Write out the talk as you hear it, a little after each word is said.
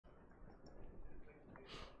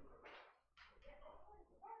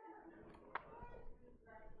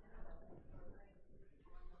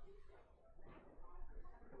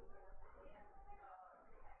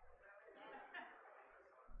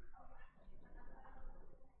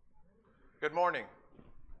Good morning.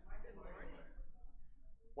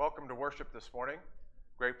 Welcome to worship this morning.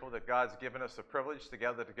 Grateful that God's given us the privilege to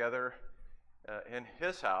gather together in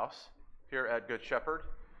His house here at Good Shepherd.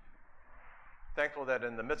 Thankful that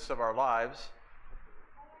in the midst of our lives,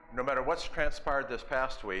 no matter what's transpired this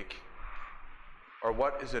past week or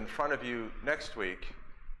what is in front of you next week,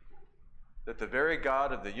 that the very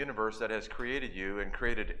God of the universe that has created you and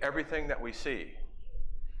created everything that we see,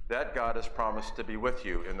 that God has promised to be with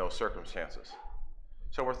you in those circumstances.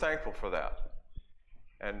 So we're thankful for that.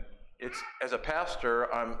 And as a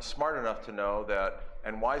pastor, I'm smart enough to know that,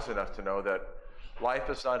 and wise enough to know that life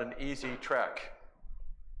is not an easy trek,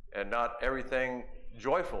 and not everything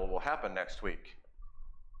joyful will happen next week,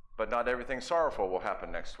 but not everything sorrowful will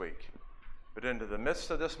happen next week. But into the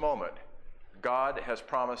midst of this moment, God has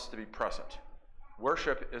promised to be present.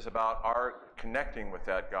 Worship is about our connecting with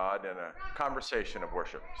that God in a conversation of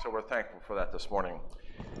worship. So we're thankful for that this morning.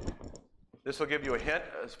 This will give you a hint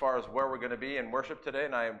as far as where we're going to be in worship today.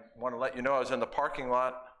 And I want to let you know I was in the parking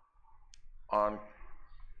lot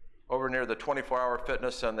over near the 24-Hour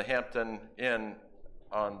Fitness and the Hampton Inn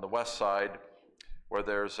on the west side, where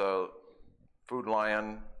there's a Food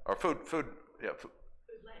Lion or Food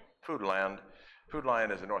Land. Food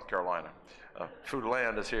Lion is in North Carolina. Food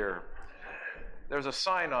Land is here. There's a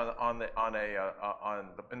sign in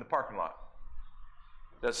the parking lot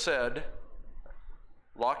that said,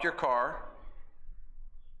 "Lock your car,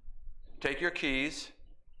 take your keys,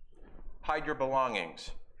 hide your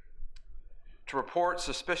belongings. To report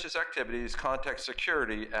suspicious activities, contact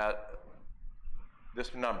security at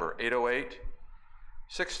this number,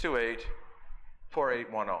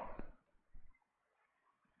 808-628-4810.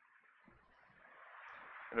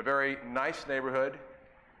 In a very nice neighborhood,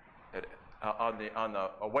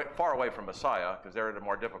 far away from Messiah, because they're in a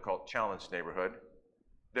more difficult, challenged neighborhood.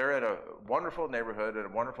 They're in a wonderful neighborhood, in a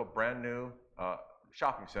wonderful, brand new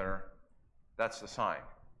shopping center. That's the sign.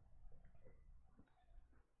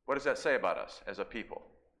 What does that say about us as a people?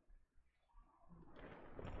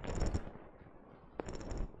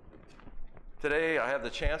 Today, I have the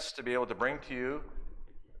chance to be able to bring to you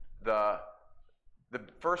the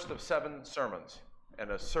first of 7 sermons and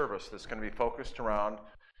a service that's going to be focused around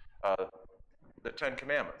the 10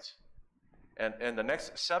 Commandments. And in the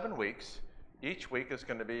next 7 weeks, each week is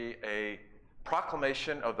going to be a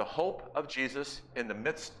proclamation of the hope of Jesus in the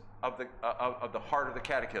midst of the heart of the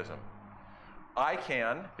catechism. I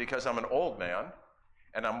can, because I'm an old man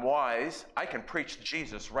and I'm wise, I can preach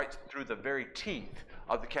Jesus right through the very teeth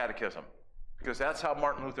of the catechism, because that's how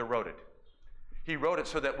Martin Luther wrote it. He wrote it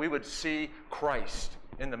so that we would see Christ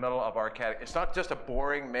in the middle of our catechism. It's not just a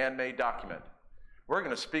boring man-made document. We're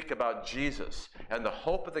going to speak about Jesus and the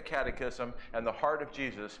hope of the catechism and the heart of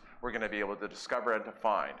Jesus we're going to be able to discover and to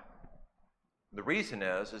find. The reason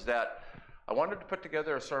is that I wanted to put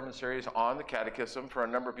together a sermon series on the catechism for a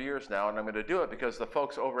number of years now, and I'm going to do it because the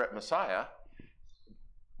folks over at Messiah,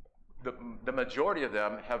 the majority of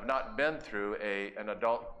them have not been through an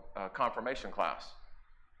adult confirmation class.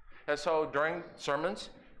 And so during sermons,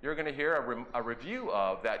 you're going to hear a review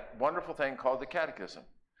of that wonderful thing called the catechism.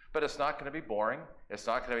 But it's not going to be boring. It's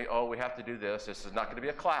not going to be, we have to do this. This is not going to be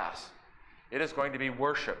a class. It is going to be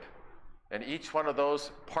worship. And each one of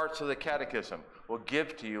those parts of the catechism will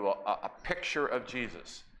give to you a picture of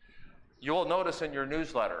Jesus. You will notice in your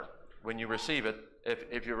newsletter when you receive it, if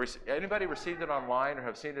anybody received it online or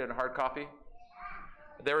have seen it in hard copy,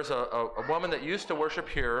 there is a woman that used to worship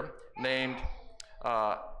here named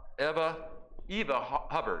Eva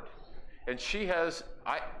Hubbard. And she has,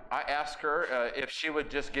 I asked her if she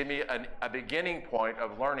would just give me a beginning point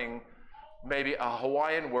of learning maybe a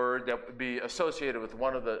Hawaiian word that would be associated with each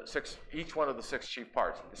one of the 6 chief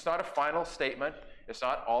parts. It's not a final statement. It's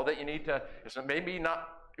not all that you need to, it's maybe not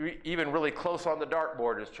even really close on the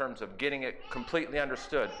dartboard in terms of getting it completely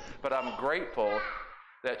understood. But I'm grateful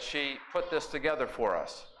that she put this together for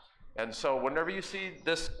us. And so whenever you see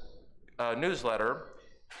this newsletter,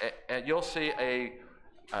 and you'll see a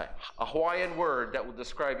Hawaiian word that will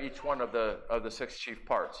describe each one of the 6 chief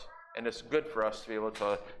parts. And it's good for us to be able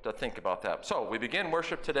to think about that. So we begin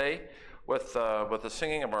worship today with the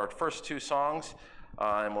singing of our first 2 songs,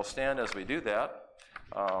 and we'll stand as we do that.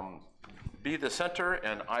 Be the Center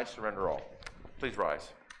and I Surrender All. Please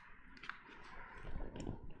rise.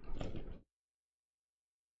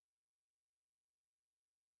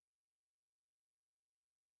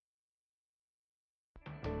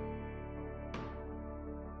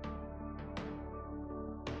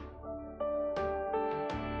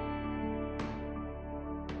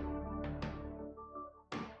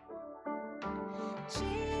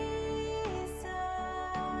 Jesus,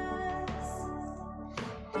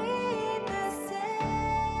 be the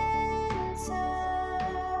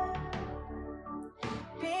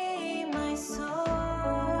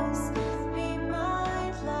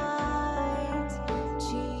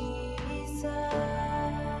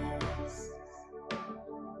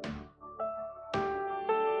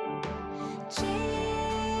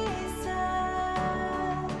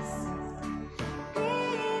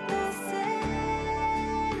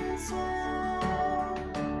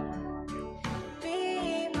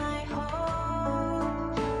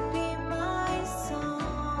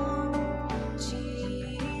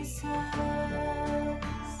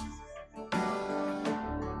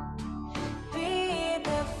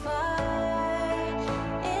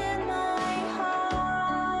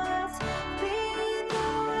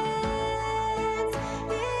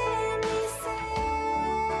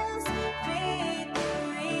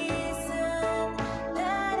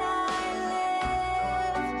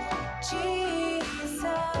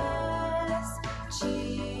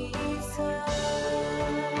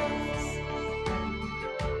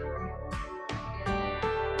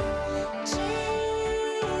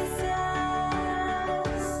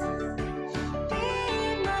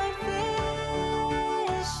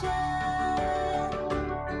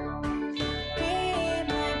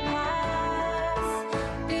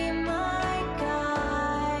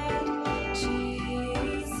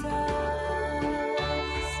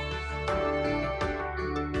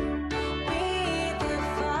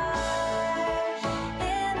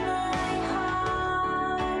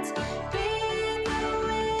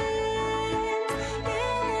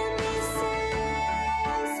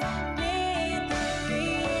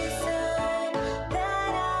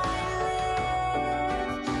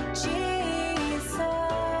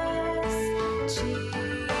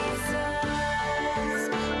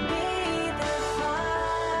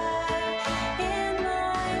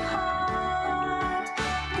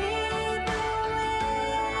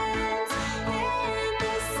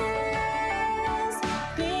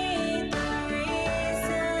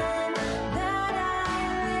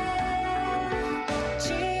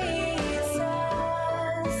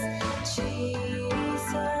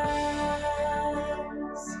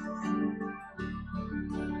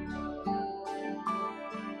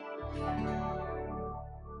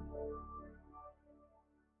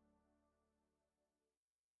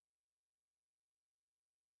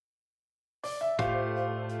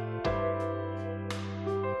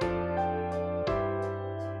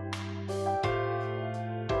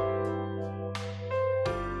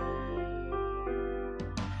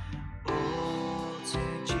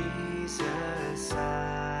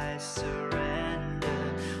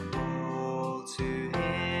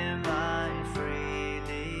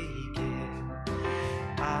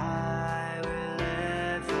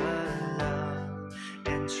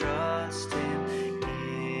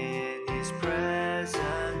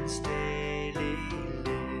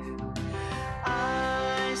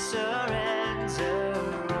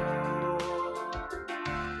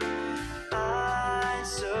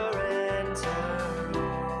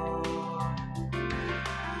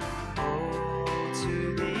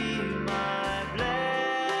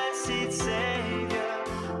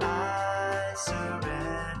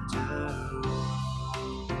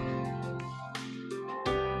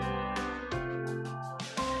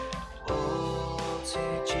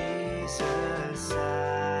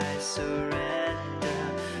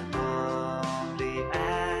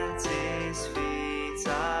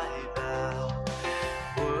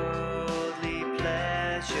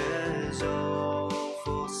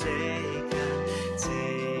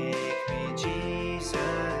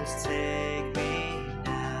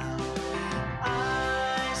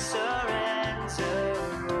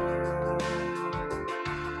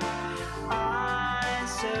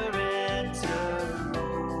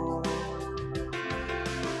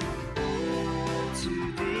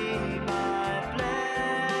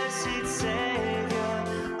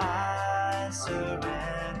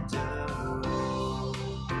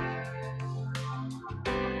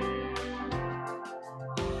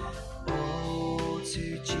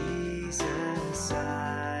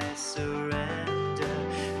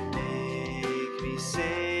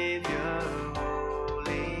Savior,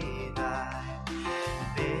 holy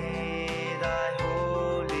thine.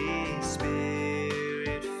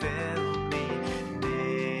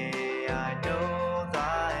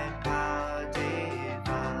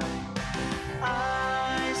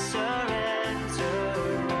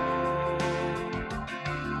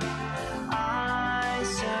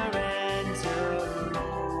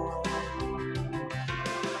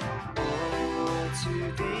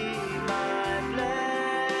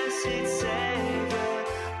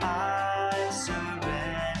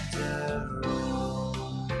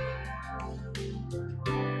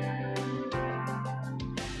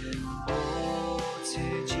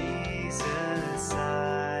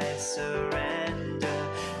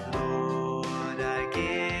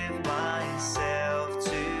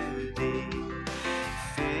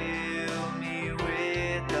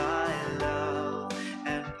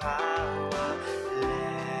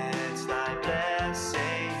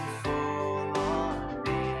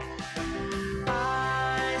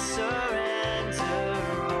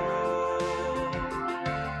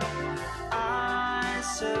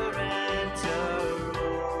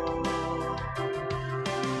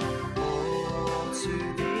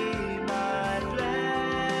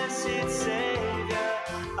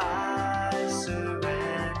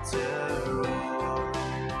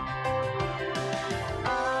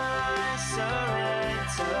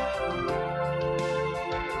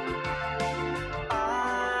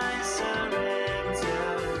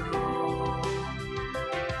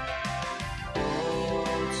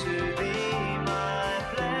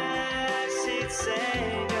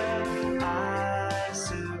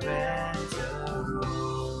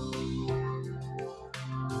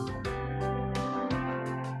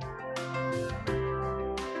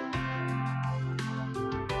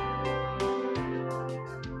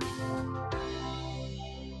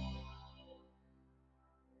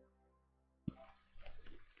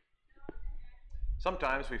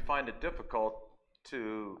 Sometimes we find it difficult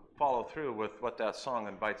to follow through with what that song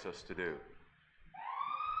invites us to do.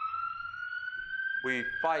 We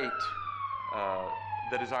fight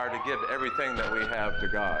the desire to give everything that we have to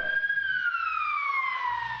God.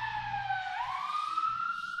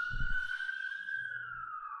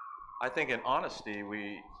 I think in honesty,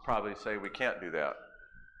 we probably say we can't do that.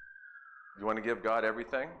 You want to give God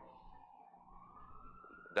everything?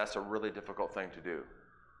 That's a really difficult thing to do.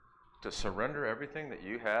 To surrender everything that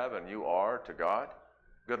you have and you are to God,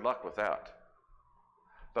 good luck with that.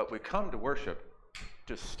 But we come to worship,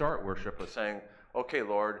 to start worship with saying, okay,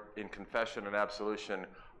 Lord, in confession and absolution,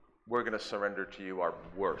 we're going to surrender to you our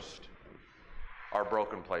worst, our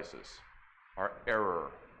broken places, our error,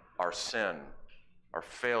 our sin, our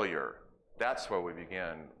failure. That's where we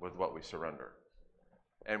begin with what we surrender.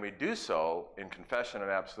 And we do so in confession and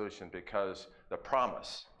absolution because the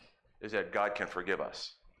promise is that God can forgive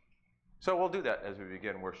us. So we'll do that as we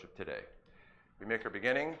begin worship today. We make our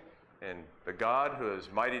beginning in the God who is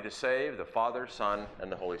mighty to save, the Father, Son,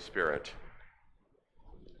 and the Holy Spirit.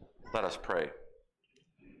 Let us pray.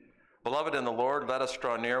 Beloved in the Lord, let us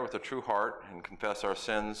draw near with a true heart and confess our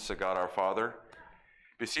sins to God our Father,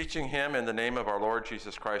 beseeching him in the name of our Lord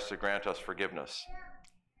Jesus Christ to grant us forgiveness.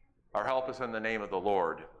 Our help is in the name of the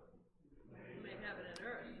Lord. You may have it in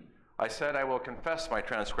earth. I said, I will confess my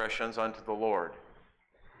transgressions unto the Lord.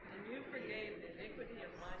 And you forgave the iniquity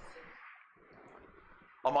of my sin.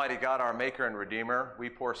 Almighty God, our Maker and Redeemer, we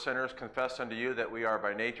poor sinners confess unto you that we are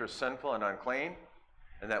by nature sinful and unclean,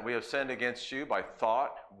 and that we have sinned against you by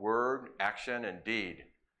thought, word, action, and deed.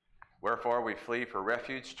 Wherefore we flee for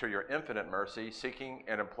refuge to your infinite mercy, seeking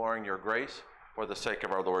and imploring your grace for the sake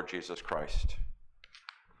of our Lord Jesus Christ.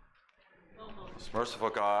 Most merciful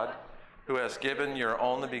God, who has given your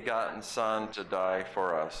only begotten Son to die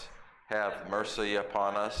for us, have mercy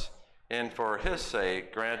upon us, and for his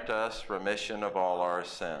sake grant us remission of all our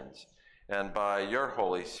sins, and by your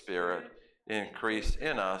Holy Spirit increase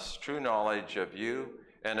in us true knowledge of you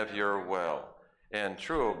and of your will, and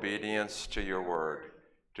true obedience to your word,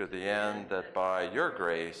 to the end that by your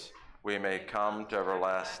grace we may come to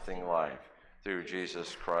everlasting life, through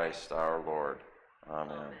Jesus Christ our Lord.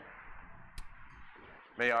 Amen.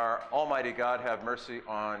 May our Almighty God have mercy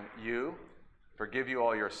on you, forgive you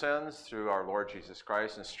all your sins through our Lord Jesus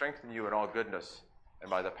Christ, and strengthen you in all goodness,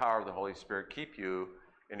 and by the power of the Holy Spirit keep you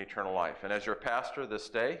in eternal life. And as your pastor this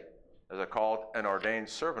day, as a called and ordained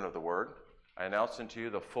servant of the word, I announce unto you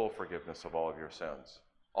the full forgiveness of all of your sins.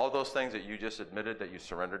 All those things that you just admitted that you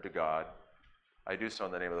surrendered to God, I do so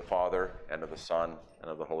in the name of the Father, and of the Son,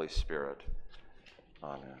 and of the Holy Spirit.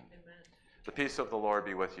 Amen. Amen. The peace of the Lord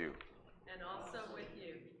be with you. And also with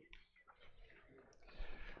you.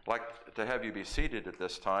 I'd like to have you be seated at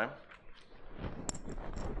this time.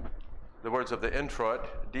 The words of the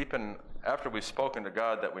introit deepen after we've spoken to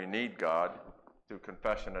God that we need God through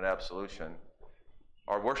confession and absolution.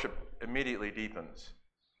 Our worship immediately deepens,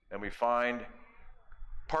 and we find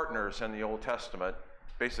partners in the Old Testament,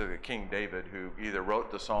 basically King David, who either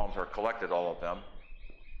wrote the Psalms or collected all of them.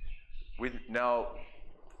 We now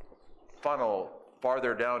funnel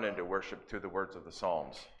farther down into worship through the words of the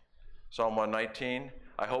Psalms. Psalm 119,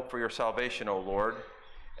 I hope for your salvation, O Lord,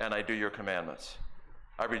 and I do your commandments.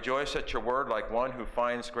 I rejoice at your word like one who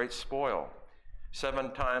finds great spoil.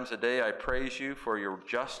 7 times a day I praise you for your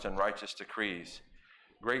just and righteous decrees.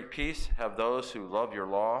 Great peace have those who love your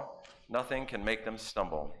law. Nothing can make them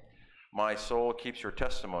stumble. My soul keeps your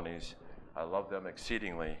testimonies. I love them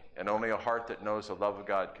exceedingly. And only a heart that knows the love of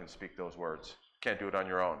God can speak those words. Can't do it on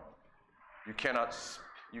your own. You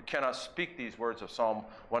cannot speak these words of Psalm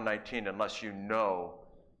 119 unless you know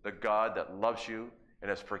the God that loves you and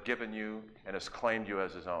has forgiven you and has claimed you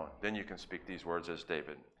as his own. Then you can speak these words as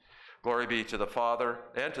David. Glory be to the Father,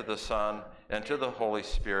 and to the Son, and to the Holy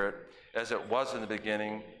Spirit, as it was in the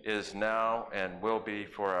beginning, is now, and will be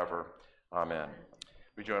forever. Amen.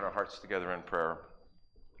 We join our hearts together in prayer.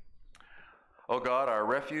 O God, our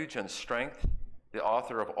refuge and strength, the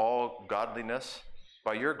author of all godliness,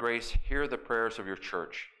 by your grace hear the prayers of your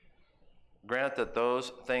church. Grant that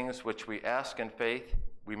those things which we ask in faith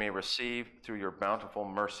we may receive through your bountiful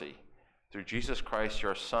mercy. Through Jesus Christ,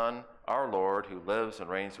 your Son, our Lord, who lives and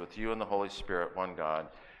reigns with you in the Holy Spirit, one God,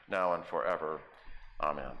 now and forever.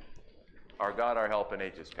 Amen. Our God, our help in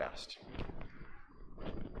ages past.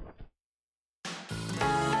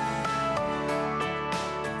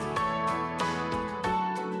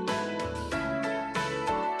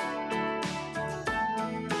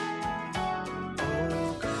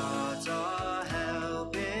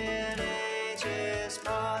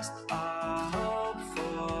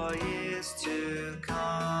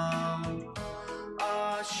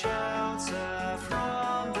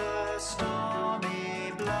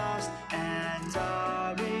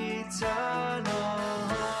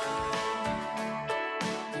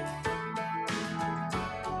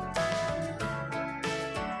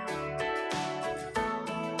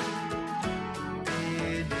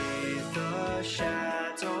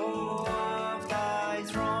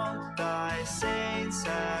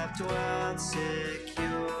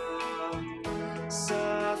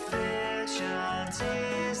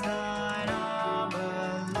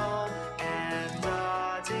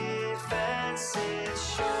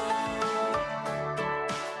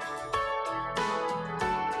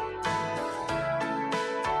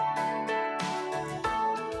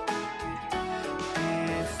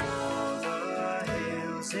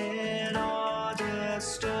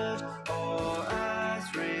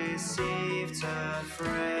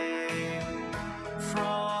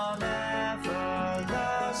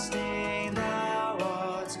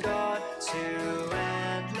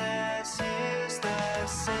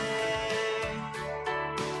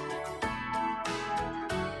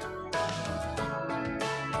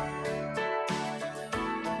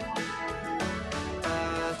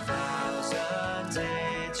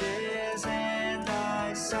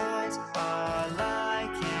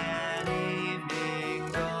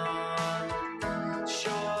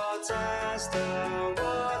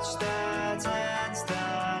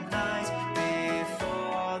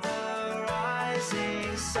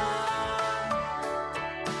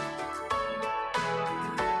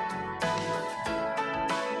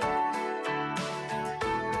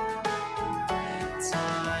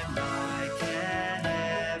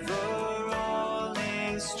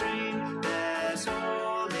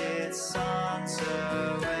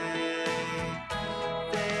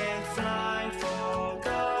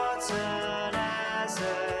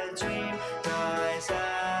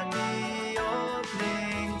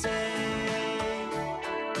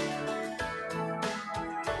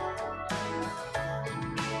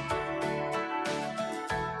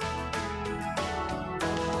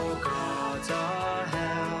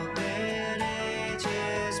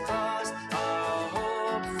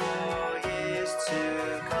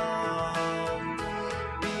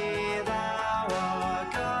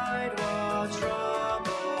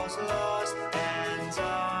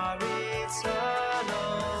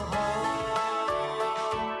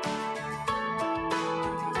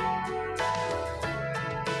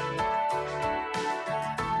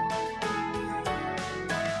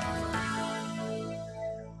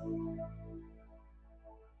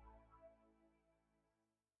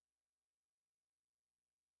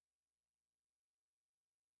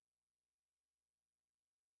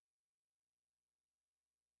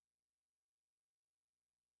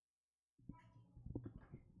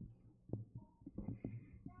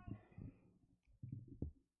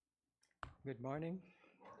 Good morning.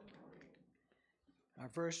 Our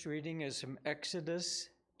first reading is from Exodus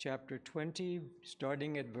chapter 20,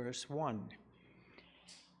 starting at verse 1.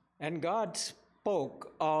 And God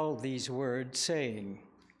spoke all these words, saying,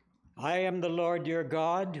 I am the Lord your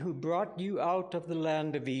God, who brought you out of the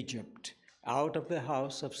land of Egypt, out of the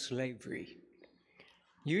house of slavery.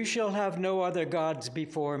 You shall have no other gods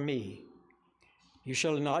before me. You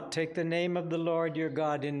shall not take the name of the Lord your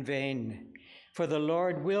God in vain, for the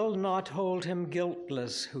Lord will not hold him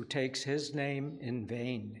guiltless who takes his name in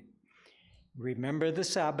vain. Remember the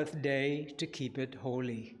Sabbath day to keep it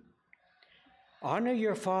holy. Honor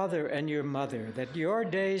your father and your mother, that your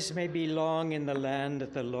days may be long in the land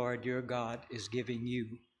that the Lord your God is giving you.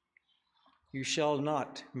 You shall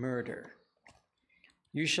not murder.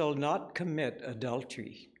 You shall not commit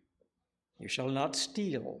adultery. You shall not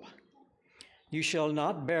steal. You shall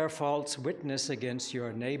not bear false witness against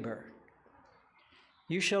your neighbor.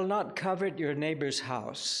 You shall not covet your neighbor's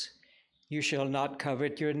house. You shall not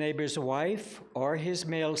covet your neighbor's wife, or his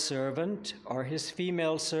male servant, or his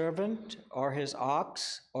female servant, or his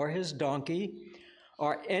ox, or his donkey,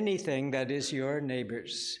 or anything that is your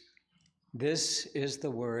neighbor's. This is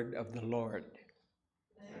the word of the Lord.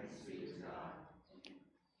 Thanks be to God.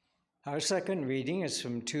 Our second reading is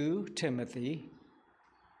from 2 Timothy,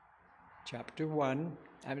 chapter 1,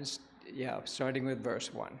 starting with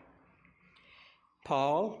verse 1.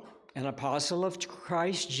 Paul, an apostle of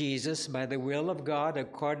Christ Jesus, by the will of God,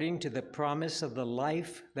 according to the promise of the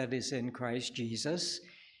life that is in Christ Jesus,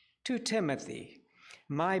 to Timothy,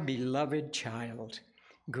 my beloved child,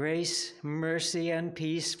 grace, mercy, and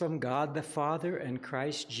peace from God the Father and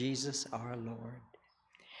Christ Jesus our Lord.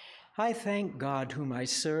 I thank God whom I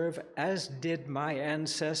serve, as did my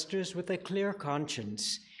ancestors, with a clear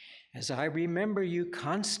conscience, as I remember you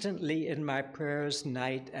constantly in my prayers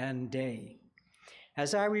night and day.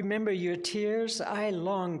 As I remember your tears, I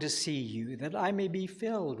long to see you, that I may be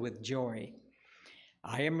filled with joy.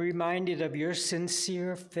 I am reminded of your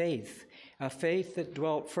sincere faith, a faith that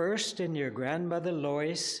dwelt first in your grandmother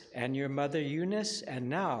Lois and your mother Eunice, and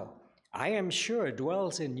now, I am sure,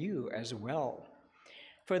 dwells in you as well.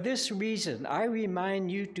 For this reason, I remind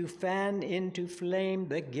you to fan into flame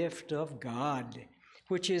the gift of God,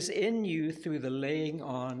 which is in you through the laying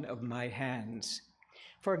on of my hands.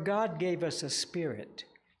 For God gave us a spirit,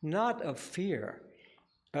 not of fear,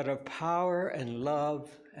 but of power and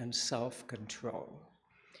love and self-control.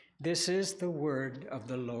 This is the word of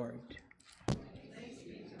the Lord.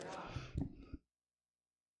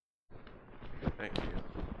 Thank you.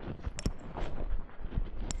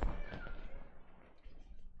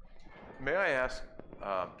 May I ask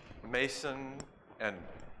Mason and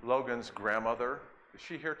Logan's grandmother, is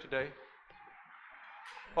she here today?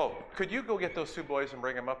 Oh, could you go get those two boys and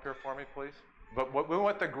bring them up here for me, please? But we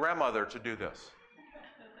want the grandmother to do this.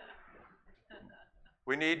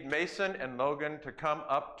 We need Mason and Logan to come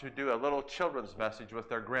up to do a little children's message with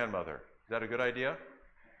their grandmother. Is that a good idea?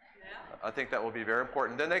 Yeah. I think that will be very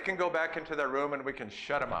important. Then they can go back into their room and we can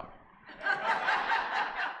shut them up.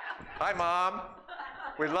 Hi, Mom.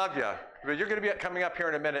 We love you. But you're going to be coming up here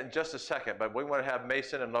in a minute, in just a second. But we want to have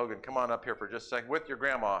Mason and Logan come on up here for just a second with your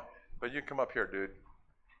grandma. But you come up here, dude.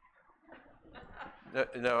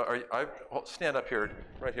 No, stand up here,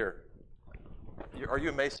 right here. Are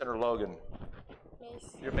you Mason or Logan?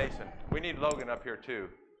 Mason. You're Mason. We need Logan up here too.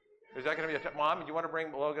 Is that going to be Mom? You want to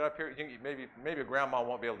bring Logan up here? You think maybe Grandma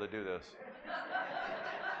won't be able to do this.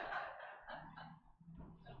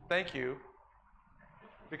 Thank you.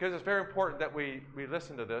 Because it's very important that we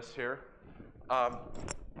listen to this here. Do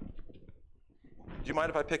you mind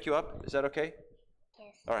if I pick you up? Is that okay?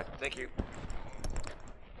 Yes. All right, thank you.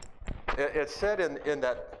 It said in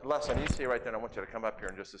that lesson, you see right there, I want you to come up here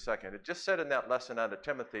in just a second. It just said in that lesson out of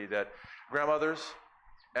Timothy that grandmothers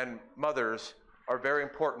and mothers are very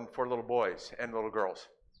important for little boys and little girls.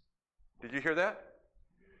 Did you hear that?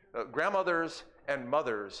 Grandmothers and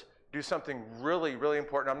mothers do something really, really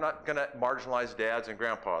important. I'm not going to marginalize dads and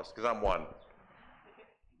grandpas because I'm one.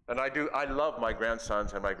 And I love my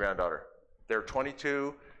grandsons and my granddaughter. They're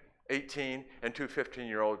 22, 18, and two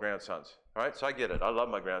 15-year-old grandsons. All right, so I get it. I love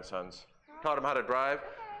my grandsons. Taught them how to drive,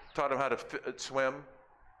 taught them how to swim.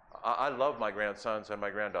 I love my grandsons and my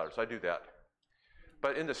granddaughters. I do that.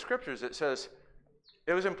 But in the scriptures, it says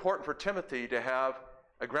it was important for Timothy to have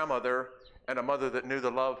a grandmother and a mother that knew the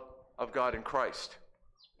love of God in Christ.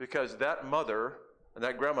 Because that mother and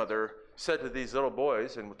that grandmother said to these little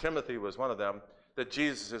boys, and Timothy was one of them, that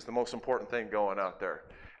Jesus is the most important thing going out there.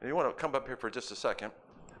 And you want to come up here for just a second.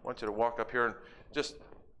 I want you to walk up here and just,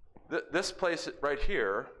 this place right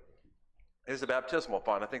here is the baptismal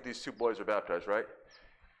font. I think these two boys are baptized, right?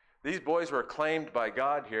 These boys were claimed by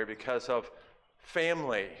God here because of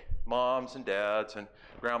family, moms and dads and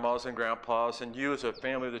grandmas and grandpas, and you as a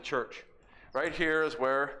family of the church. Right here is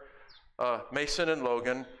where Mason and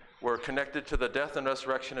Logan were connected to the death and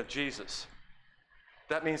resurrection of Jesus.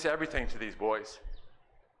 That means everything to these boys.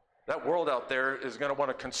 That world out there is going to want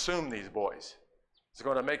to consume these boys. It's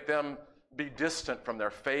going to make them be distant from their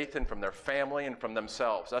faith and from their family and from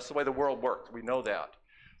themselves. That's the way the world works. We know that.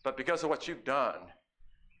 But because of what you've done,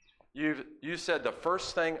 you said the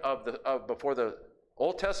first thing before the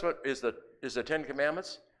Old Testament is the Ten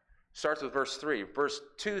Commandments. Starts with verse 3. Verse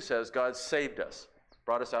 2 says God saved us,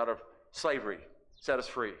 brought us out of slavery, set us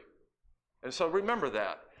free. And so remember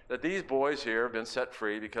that these boys here have been set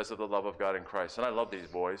free because of the love of God in Christ. And I love these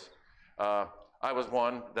boys. I was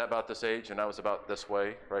one about this age, and I was about this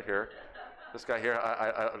way right here. This guy here,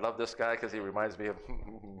 I love this guy because he reminds me of...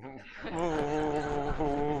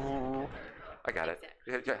 I got it.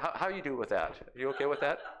 How you do with that? You okay with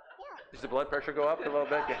that? Does the blood pressure go up a little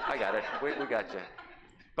bit? Yeah, I got it. We got you.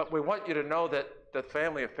 But we want you to know that the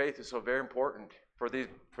family of faith is so very important for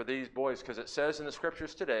these boys, because it says in the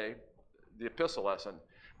scriptures today, the epistle lesson,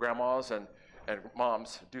 grandmas and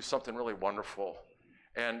moms do something really wonderful.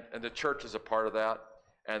 And the church is a part of that.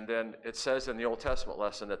 And then it says in the Old Testament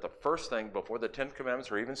lesson that the first thing before the Ten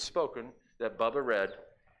Commandments were even spoken, that Bubba read,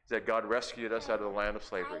 is that God rescued us out of the land of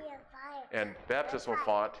slavery. And baptismal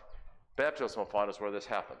font is where this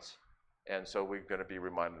happens. And so we're going to be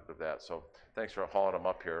reminded of that. So thanks for hauling them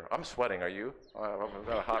up here. I'm sweating, are you? I'm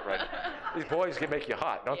kind of hot right now. These boys can make you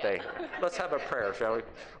hot, don't they? Let's have a prayer, shall we?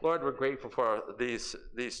 Lord, we're grateful for these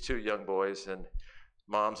two young boys and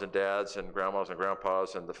moms and dads and grandmas and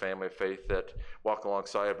grandpas and the family of faith that walk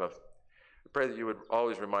alongside of them. I pray that you would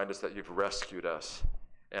always remind us that you've rescued us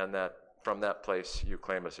and that from that place you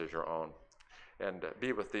claim us as your own. And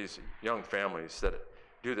be with these young families that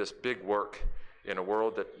do this big work in a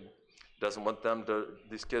world that doesn't want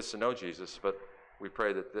these kids to know Jesus, but we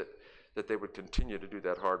pray that they would continue to do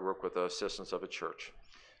that hard work with the assistance of a church.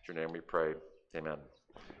 In your name we pray. Amen.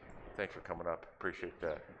 Thanks for coming up. Appreciate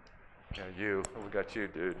that. Yeah, we got you,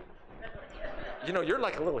 dude. You know, you're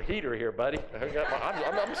like a little heater here, buddy.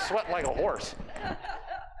 I'm sweating like a horse.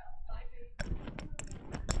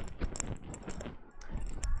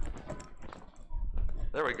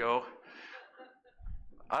 there we go.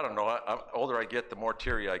 I don't know. Older I get, the more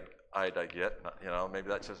teary-eyed I get. You know, maybe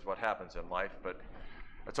that's just what happens in life, but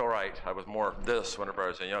it's all right. I was more this whenever I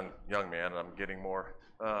was a young man, and I'm getting more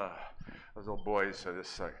those old boys. So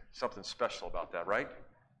there's something special about that, right?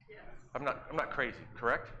 Yes. I'm not crazy,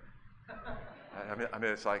 correct? I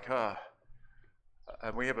mean, it's like,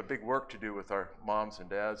 and we have a big work to do with our moms and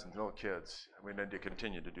dads and little kids. We need to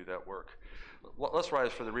continue to do that work. Let's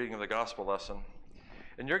rise for the reading of the gospel lesson.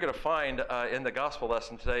 And you're going to find in the gospel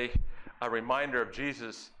lesson today a reminder of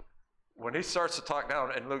Jesus. When he starts to talk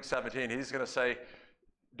down in Luke 17, he's going to say,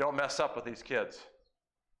 don't mess up with these kids.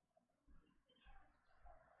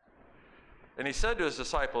 And he said to his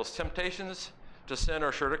disciples, temptations to sin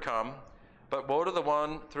are sure to come, but woe to the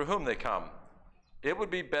one through whom they come. It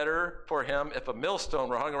would be better for him if a millstone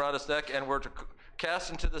were hung around his neck and were to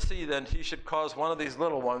cast into the sea than he should cause one of these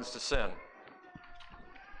little ones to sin.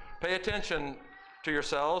 Pay attention to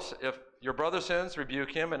yourselves. If your brother sins,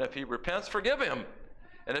 rebuke him, and if he repents, forgive him.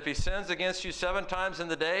 And if he sins against you 7 times in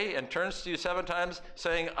the day and turns to you 7 times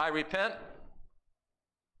saying, I repent,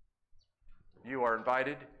 you are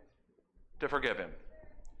invited to forgive him.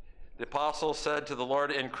 The apostle said to the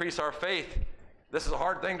Lord, increase our faith. This is a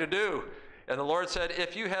hard thing to do. And the Lord said,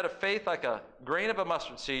 if you had a faith like a grain of a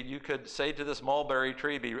mustard seed, you could say to this mulberry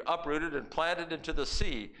tree, be uprooted and planted into the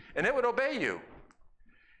sea, and it would obey you.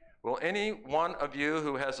 Will any one of you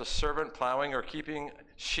who has a servant plowing or keeping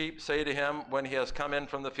sheep say to him when he has come in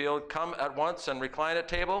from the field, come at once and recline at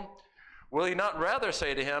table? Will he not rather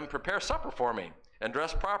say to him, prepare supper for me, and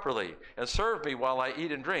dress properly, and serve me while I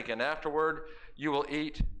eat and drink, and afterward you will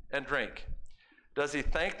eat and drink? Does he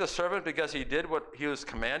thank the servant because he did what he was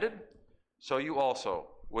commanded? So you also,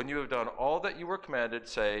 when you have done all that you were commanded,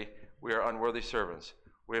 say, we are unworthy servants.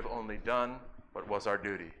 We have only done what was our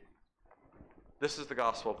duty. This is the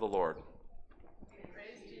gospel of the Lord.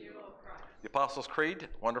 Praise to you, O Christ. The Apostles' Creed,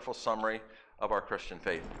 wonderful summary of our Christian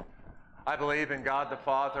faith. I believe in God the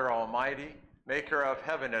Father Almighty, maker of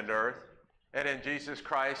heaven and earth, and in Jesus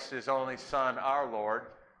Christ, his only Son, our Lord,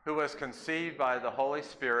 who was conceived by the Holy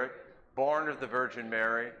Spirit, born of the Virgin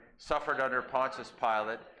Mary, suffered under Pontius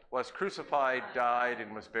Pilate, was crucified, died,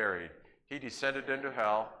 and was buried. He descended into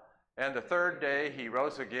hell, and the 3rd day he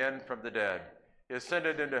rose again from the dead. He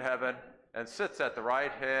ascended into heaven and sits at the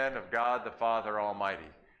right hand of God the Father Almighty.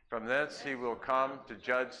 From thence he will come to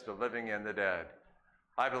judge the living and the dead.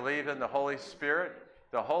 I believe in the Holy Spirit,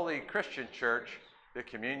 the holy Christian church, the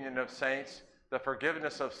communion of saints, the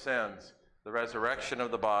forgiveness of sins, the resurrection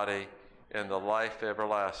of the body, and the life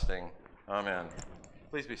everlasting. Amen.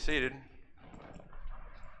 Please be seated.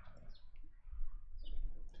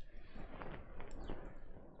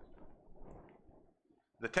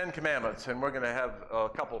 The 10 Commandments, and we're going to have a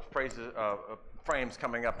couple frames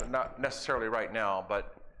coming up, not necessarily right now,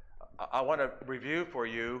 but I want to review for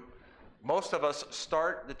you. Most of us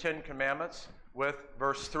start the 10 Commandments with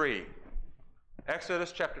verse 3.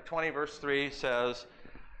 Exodus chapter 20, verse 3 says,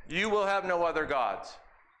 you will have no other gods.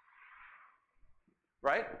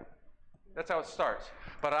 Right? That's how it starts.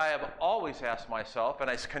 But I have always asked myself, and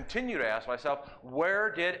I continue to ask myself,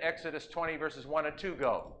 where did Exodus 20, verses 1 and 2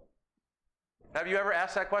 go? Have you ever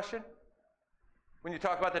asked that question? When you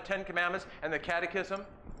talk about the 10 Commandments and the Catechism,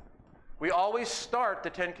 we always start the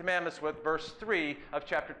 10 Commandments with verse 3 of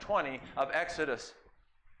chapter 20 of Exodus.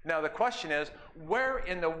 Now the question is, where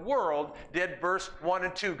in the world did verse 1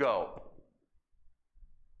 and 2 go?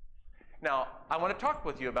 Now, I want to talk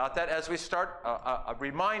with you about that as we start a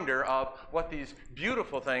reminder of what these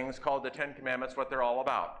beautiful things called the 10 Commandments, what they're all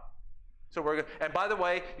about. So and by the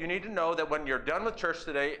way, you need to know that when you're done with church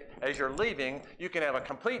today, as you're leaving, you can have a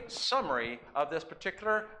complete summary of this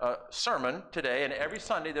particular sermon today. And every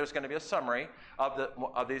Sunday, there's going to be a summary of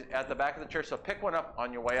these at the back of the church. So pick one up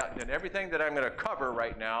on your way out. And everything that I'm going to cover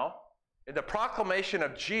right now, in the proclamation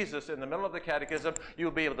of Jesus in the middle of the Catechism,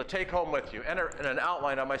 you'll be able to take home with you and an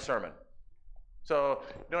outline of my sermon. So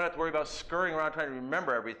you don't have to worry about scurrying around trying to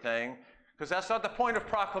remember everything, because that's not the point of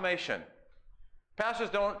proclamation. Pastors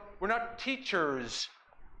we're not teachers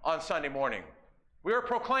on Sunday morning. We are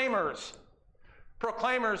proclaimers.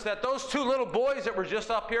 Proclaimers that those 2 little boys that were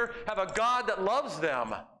just up here have a God that loves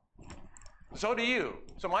them. So do you.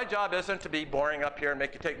 So my job isn't to be boring up here and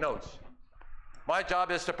make you take notes. My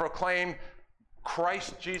job is to proclaim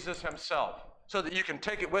Christ Jesus himself so that you can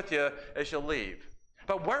take it with you as you leave.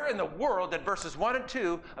 But where in the world did verses 1 and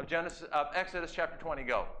 2 of Exodus chapter 20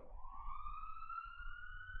 go?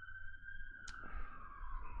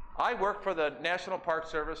 I worked for the National Park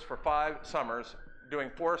Service for 5 summers,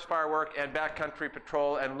 doing forest fire work and backcountry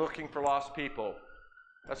patrol and looking for lost people.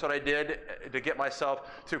 That's what I did to get myself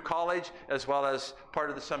through college as well as part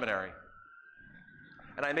of the seminary.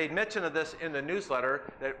 And I made mention of this in the newsletter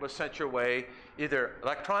that was sent your way, either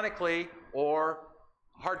electronically or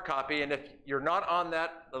hard copy. And if you're not on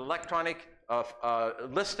that electronic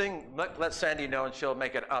listing, let Sandy know and she'll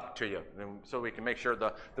make it up to you, and so we can make sure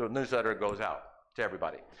the newsletter goes out to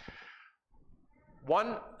everybody.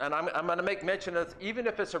 One, and I'm going to make mention of, even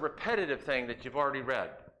if it's a repetitive thing that you've already read.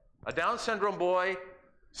 A Down syndrome boy,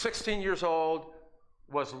 16 years old,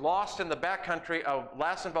 was lost in the backcountry of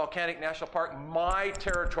Lassen Volcanic National Park, my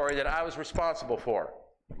territory that I was responsible for,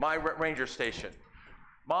 my ranger station.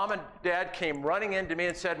 Mom and Dad came running into me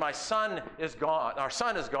and said, my son is gone, our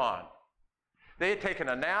son is gone. They had taken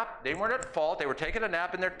a nap. They weren't at fault. They were taking a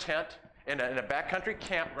nap in their tent in a backcountry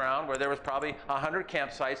campground where there was probably 100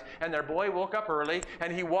 campsites, and their boy woke up early,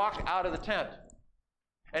 and he walked out of the tent.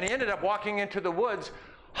 And he ended up walking into the woods,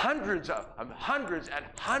 hundreds and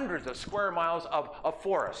hundreds of square miles of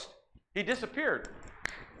forest. He disappeared.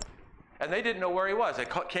 And they didn't know where he was. They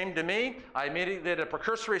came to me. I immediately did a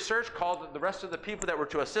precursory search, called the rest of the people that were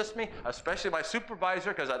to assist me, especially my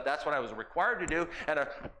supervisor, because that's what I was required to do. And a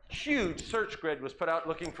huge search grid was put out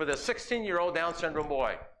looking for this 16-year-old Down syndrome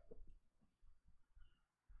boy.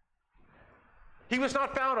 He was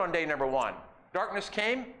not found on day number 1. Darkness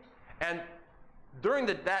came, and during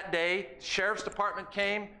that day, Sheriff's Department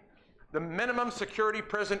came, the minimum security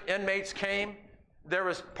prison inmates came, there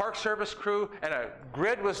was Park Service crew, and a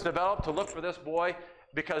grid was developed to look for this boy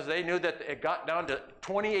because they knew that it got down to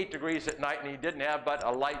 28 degrees at night and he didn't have but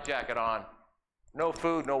a light jacket on. No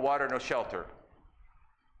food, no water, no shelter.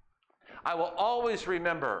 I will always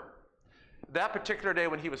remember that particular day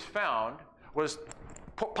when he was found was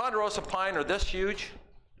ponderosa pine are this huge,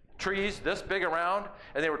 trees this big around,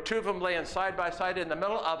 and there were 2 of them laying side by side in the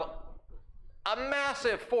middle of a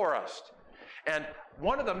massive forest. And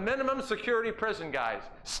one of the minimum security prison guys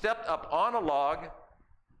stepped up on a log,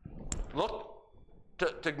 looked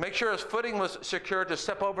to make sure his footing was secure, to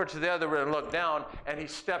step over to the other and look down, and he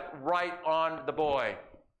stepped right on the boy.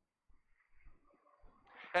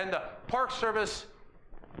 And the Park Service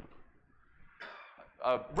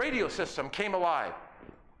radio system came alive.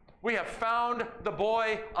 We have found the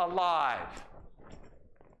boy alive.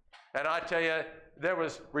 And I tell you, there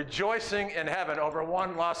was rejoicing in heaven over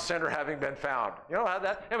one lost sinner having been found. You know how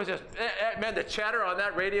that, it was just, man, the chatter on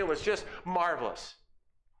that radio was just marvelous.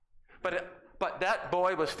 But that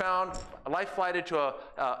boy was found, life-flighted to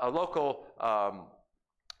a local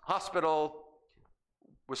hospital,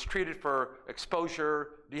 was treated for exposure,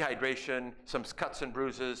 dehydration, some cuts and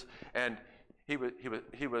bruises, and he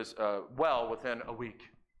was well within a week.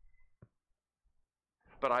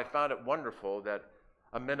 But I found it wonderful that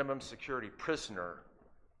a minimum security prisoner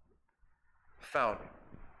found him.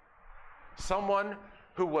 Someone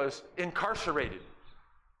who was incarcerated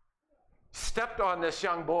stepped on this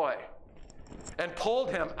young boy and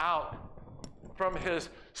pulled him out from his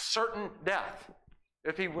certain death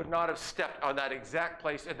if he would not have stepped on that exact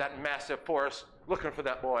place in that massive forest looking for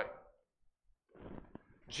that boy.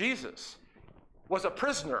 Jesus was a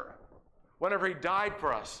prisoner whenever he died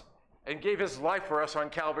for us and gave his life for us on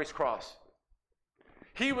Calvary's cross.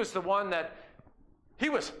 He was the one that, he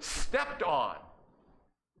was stepped on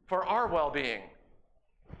for our well-being.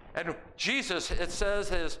 And Jesus, it says,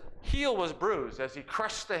 his heel was bruised as he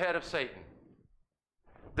crushed the head of Satan.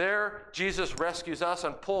 There, Jesus rescues us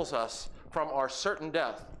and pulls us from our certain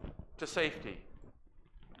death to safety.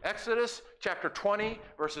 Exodus chapter 20,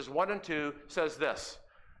 verses 1 and 2 says this: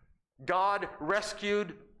 God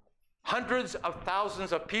rescued hundreds of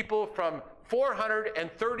thousands of people from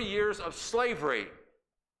 430 years of slavery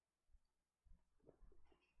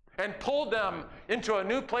and pulled them into a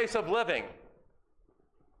new place of living.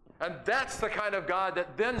 And that's the kind of God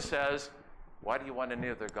that then says, why do you want any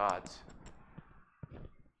other gods?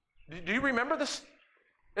 Do you remember this?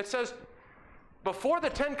 It says, before the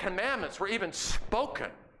 10 Commandments were even spoken,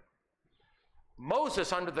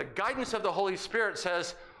 Moses, under the guidance of the Holy Spirit,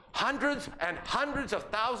 says, hundreds and hundreds of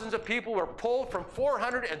thousands of people were pulled from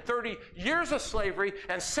 430 years of slavery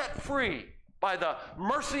and set free by the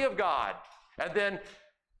mercy of God. And then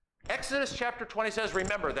Exodus chapter 20 says,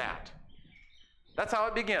 remember that. That's how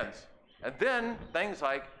it begins. And then things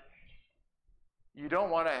like, you don't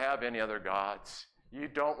want to have any other gods. You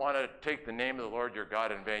don't want to take the name of the Lord your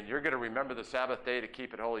God in vain. You're going to remember the Sabbath day to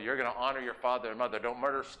keep it holy. You're going to honor your father and mother. Don't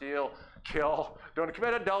murder, steal, kill. Don't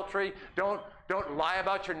commit adultery. Don't lie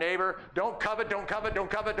about your neighbor. Don't covet, don't covet, don't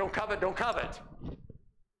covet, don't covet, don't covet.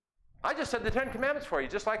 I just said the 10 Commandments for you,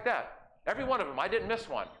 just like that. Every one of them. I didn't miss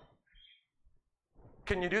one.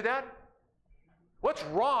 Can you do that? What's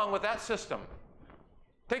wrong with that system?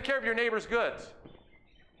 Take care of your neighbor's goods.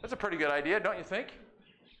 That's a pretty good idea, don't you think?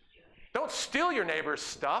 Don't steal your neighbor's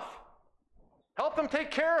stuff. Help them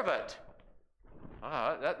take care of it.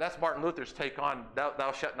 That's Martin Luther's take on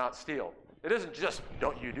thou shalt not steal. It isn't just,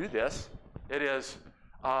 don't you do this. It is,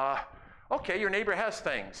 okay, your neighbor has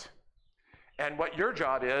things. And what your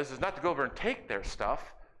job is not to go over and take their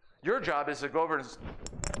stuff. Your job is to go over and,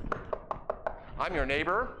 I'm your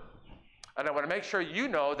neighbor, and I want to make sure you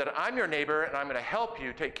know that I'm your neighbor and I'm going to help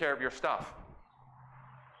you take care of your stuff.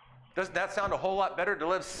 Doesn't that sound a whole lot better to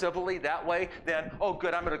live civilly that way than, oh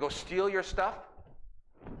good, I'm going to go steal your stuff?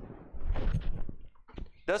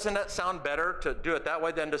 Doesn't that sound better to do it that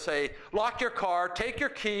way than to say, lock your car, take your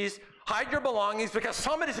keys, hide your belongings because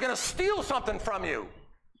somebody's going to steal something from you?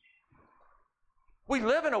 We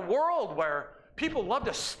live in a world where people love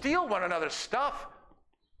to steal one another's stuff.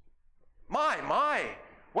 My,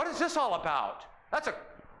 what is this all about? I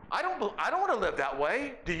don't want to live that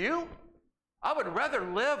way. Do you? I would rather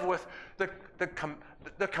live with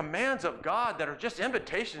the commands of God that are just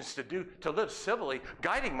invitations to live civilly,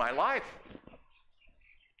 guiding my life.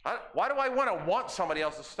 Why do I want somebody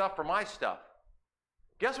else's stuff for my stuff?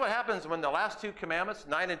 Guess what happens when the last two commandments,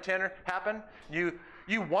 9 and 10, happen?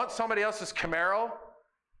 You want somebody else's Camaro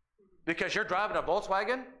because you're driving a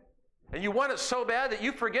Volkswagen, and you want it so bad that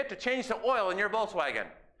you forget to change the oil in your Volkswagen.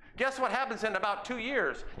 Guess what happens in about 2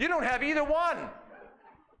 years? You don't have either one.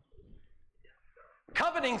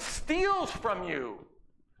 Coveting steals from you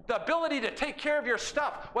the ability to take care of your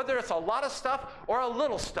stuff, whether it's a lot of stuff or a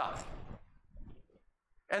little stuff.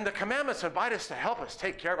 And the commandments invite us to help us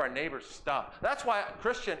take care of our neighbor's stuff. That's why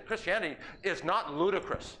Christianity is not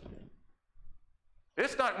ludicrous.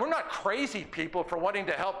 We're not crazy people for wanting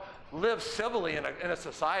to help live civilly in a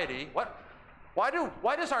society.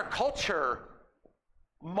 Why does our culture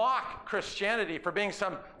mock Christianity for being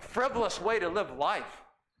some frivolous way to live life?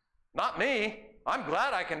 Not me. I'm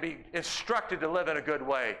glad I can be instructed to live in a good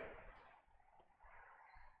way.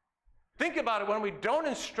 Think about it when we don't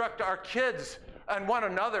instruct our kids and one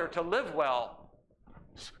another to live well.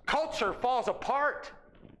 Culture falls apart.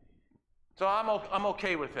 So I'm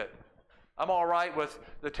okay with it. I'm all right with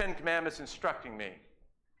the 10 Commandments instructing me.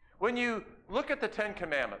 When you look at the 10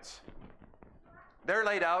 Commandments, they're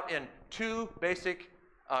laid out in two basic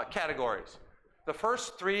categories. The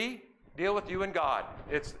first 3 deal with you and God.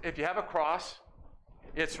 If you have a cross,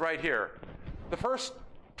 it's right here. The first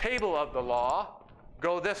table of the law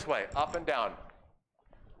go this way, up and down,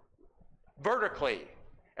 vertically.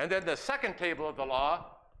 And then the second table of the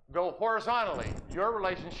law go horizontally, your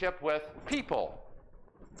relationship with people.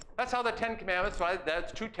 That's how the 10 Commandments,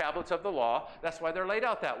 that's 2 tablets of the law. That's why they're laid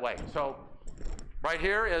out that way. So right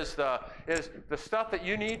here is the stuff that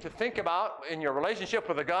you need to think about in your relationship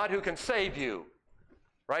with a God who can save you.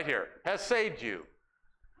 Right here, has saved you.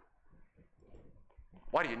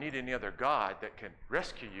 Why do you need any other God that can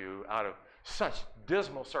rescue you out of such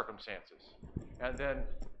dismal circumstances? And then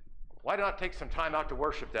why not take some time out to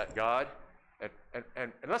worship that God?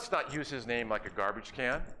 And let's not use his name like a garbage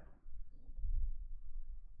can.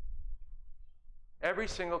 Every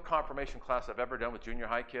single confirmation class I've ever done with junior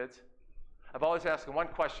high kids, I've always asked them one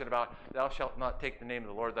question about, thou shalt not take the name of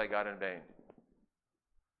the Lord thy God in vain.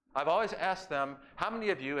 I've always asked them, how many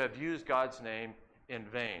of you have used God's name in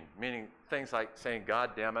vain? Meaning things like saying,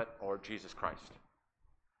 God damn it, or Jesus Christ.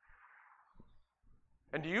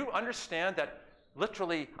 And do you understand that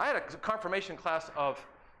literally, I had a confirmation class of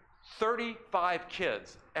 35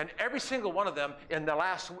 kids, and every single one of them in the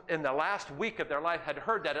last week of their life had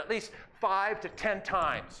heard that at least 5 to 10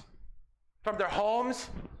 times. From their homes,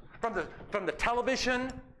 from the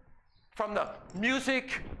television, from the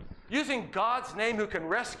music, using God's name who can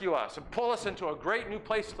rescue us and pull us into a great new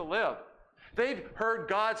place to live. They've heard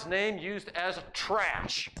God's name used as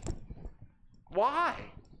trash. Why?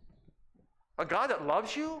 A God that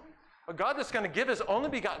loves you? A God that's going to give his only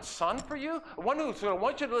begotten Son for you? One who's going to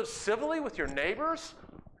want you to live civilly with your neighbors?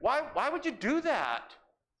 Why would you do that?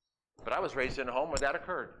 But I was raised in a home where that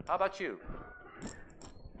occurred. How about you?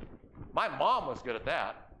 My mom was good at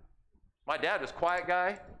that. My dad was a quiet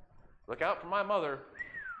guy. Look out for my mother.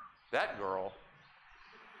 That girl.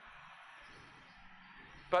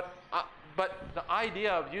 But the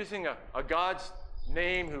idea of using a God's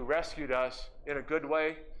name who rescued us in a good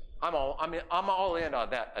way, I'm all in on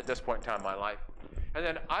that at this point in time in my life. And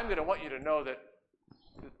then I'm going to want you to know that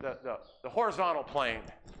the horizontal plane,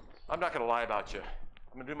 I'm not going to lie about you.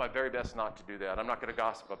 I'm going to do my very best not to do that. I'm not going to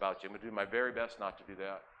gossip about you. I'm going to do my very best not to do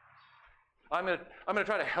that. I'm going to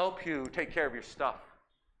try to help you take care of your stuff.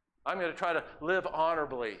 I'm going to try to live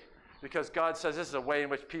honorably because God says this is a way in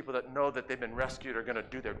which people that know that they've been rescued are going to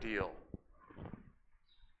do their deal.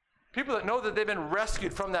 People that know that they've been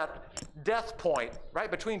rescued from that death point, right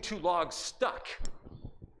between two logs stuck.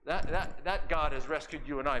 That God has rescued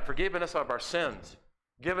you and I, forgiven us of our sins,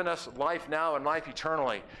 given us life now and life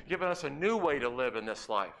eternally, given us a new way to live in this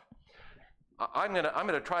life. I'm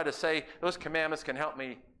gonna try to say those commandments can help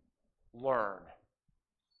me learn.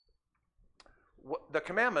 The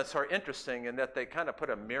commandments are interesting in that they kind of put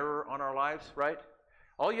a mirror on our lives, right?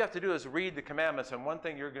 All you have to do is read the commandments, and one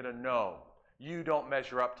thing you're going to know, you don't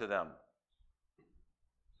measure up to them.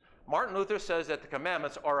 Martin Luther says that the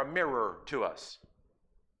commandments are a mirror to us.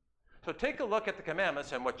 So take a look at the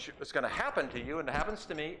commandments, and what's going to happen to you, and it happens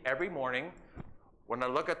to me every morning when I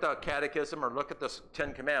look at the catechism or look at the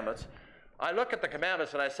 10 commandments, I look at the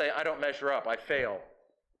commandments and I say, I don't measure up, I fail.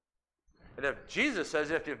 And if Jesus says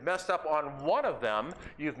if you've messed up on one of them,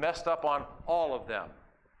 you've messed up on all of them.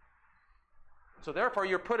 So therefore,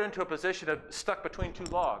 you're put into a position of stuck between two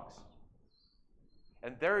logs.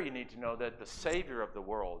 And there you need to know that the Savior of the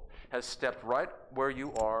world has stepped right where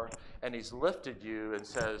you are, and he's lifted you and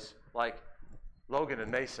says, like Logan and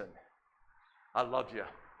Mason, I love you,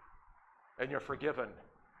 and you're forgiven,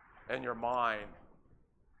 and you're mine.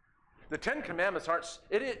 The 10 Commandments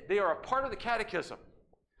they are a part of the catechism.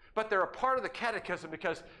 But they're a part of the catechism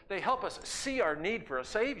because they help us see our need for a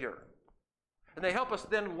Savior. And they help us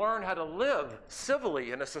then learn how to live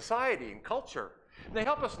civilly in a society and culture. And they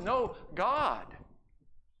help us know God.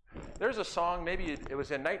 There's a song, maybe it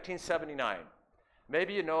was in 1979.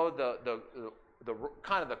 Maybe you know the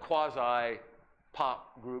kind of the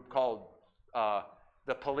quasi-pop group called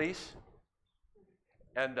The Police.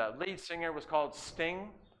 And the lead singer was called Sting.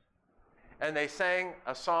 And they sang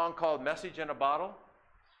a song called Message in a Bottle.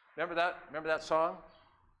 Remember that? Remember that song?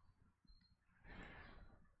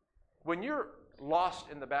 When you're lost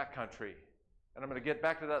in the backcountry, and I'm going to get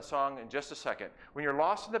back to that song in just a second. When you're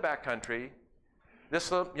lost in the backcountry,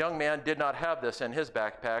 this young man did not have this in his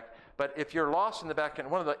backpack, but if you're lost in the backcountry,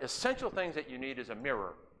 one of the essential things that you need is a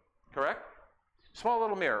mirror, correct? Small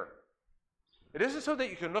little mirror. It isn't so that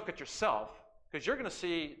you can look at yourself, because you're going to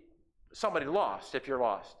see somebody lost if you're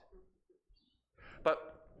lost.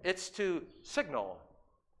 But it's to signal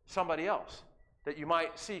somebody else that you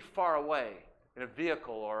might see far away in a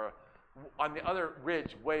vehicle or on the other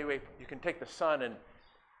ridge way away. You can take the sun and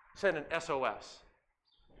send an SOS.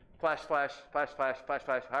 Flash, flash, flash, flash, flash,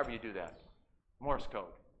 flash, however you do that. Morse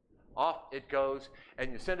code. Off it goes,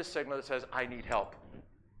 and you send a signal that says, I need help.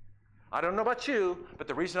 I don't know about you, but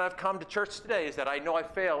the reason I've come to church today is that I know I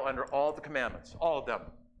fail under all the commandments, all of them.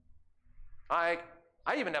 I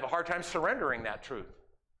even have a hard time surrendering that truth.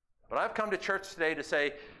 But I've come to church today to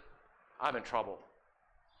say, I'm in trouble.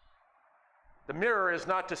 The mirror is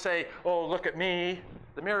not to say, oh, look at me.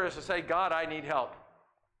 The mirror is to say, God, I need help.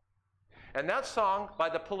 And that song by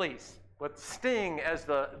The Police, with Sting as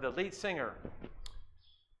the lead singer,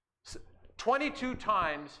 22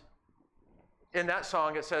 times in that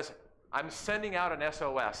song it says, I'm sending out an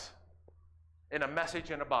SOS in a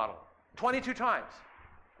message in a bottle. 22 times.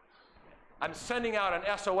 I'm sending out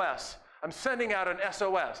an SOS. I'm sending out an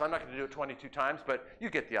SOS. I'm not going to do it 22 times, but you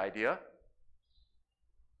get the idea.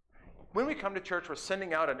 When we come to church, we're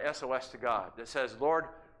sending out an SOS to God that says, Lord,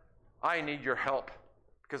 I need your help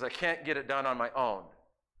because I can't get it done on my own.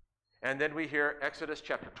 And then we hear Exodus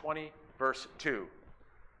chapter 20, verse 2.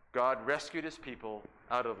 God rescued his people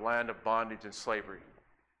out of the land of bondage and slavery.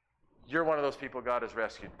 You're one of those people God has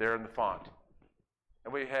rescued there in the font.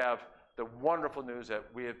 And we have the wonderful news that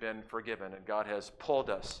we have been forgiven and God has pulled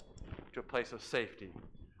us to a place of safety.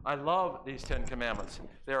 I love these 10 commandments.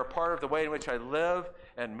 They are part of the way in which I live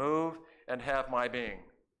and move and have my being.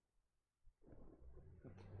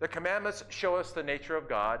 The commandments show us the nature of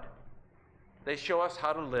God. They show us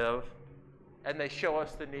how to live, and they show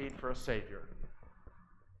us the need for a Savior.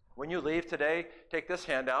 When you leave today, take this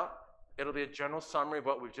handout. It'll be a general summary of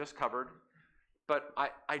what we've just covered. But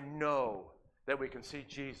I know that we can see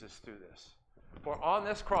Jesus through this. For on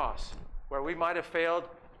this cross, where we might have failed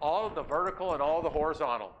all of the vertical and all the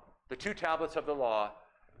horizontal, the 2 tablets of the law,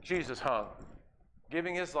 Jesus hung,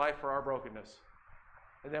 giving his life for our brokenness.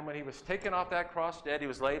 And then when he was taken off that cross dead, he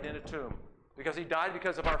was laid in a tomb because he died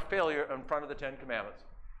because of our failure in front of the 10 commandments.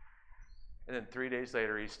 And then 3 days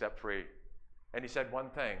later, he stepped free. And he said one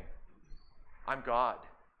thing, I'm God,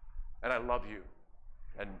 and I love you,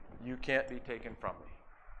 and you can't be taken from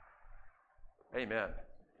me. Amen.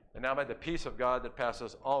 And now may the peace of God that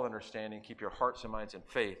passes all understanding keep your hearts and minds in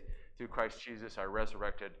faith through Christ Jesus, our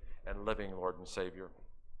resurrected and living Lord and Savior.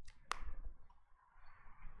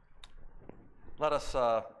 Let us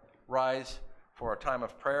rise for a time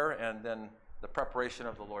of prayer and then the preparation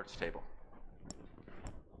of the Lord's table.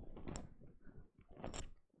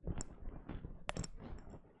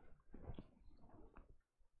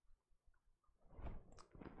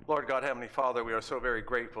 Lord God, Heavenly Father, we are so very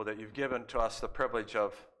grateful that you've given to us the privilege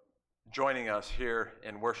of joining us here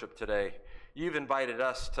in worship today. You've invited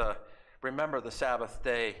us to remember the Sabbath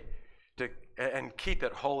day and keep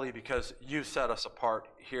it holy because you set us apart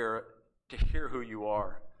here to hear who you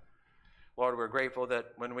are. Lord, we're grateful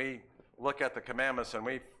that when we look at the commandments and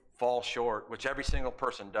we fall short, which every single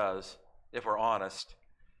person does, if we're honest,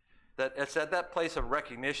 that it's at that place of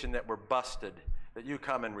recognition that we're busted, that you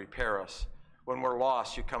come and repair us. When we're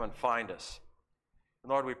lost, you come and find us.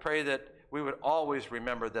 And Lord, we pray that we would always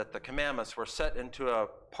remember that the commandments were set into a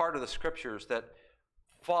part of the scriptures that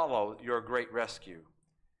follow your great rescue.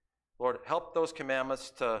 Lord, help those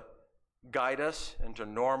commandments to guide us and to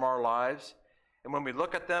norm our lives. And when we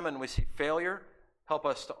look at them and we see failure, help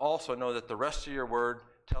us to also know that the rest of your word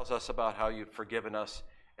tells us about how you've forgiven us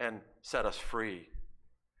and set us free.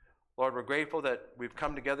 Lord, we're grateful that we've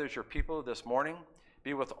come together as your people this morning.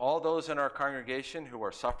 Be with all those in our congregation who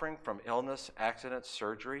are suffering from illness, accidents,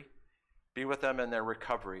 surgery. Be with them in their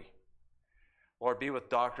recovery. Lord, be with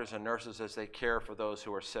doctors and nurses as they care for those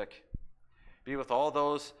who are sick. Be with all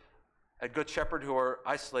those at Good Shepherd who are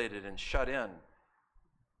isolated and shut in.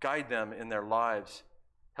 Guide them in their lives.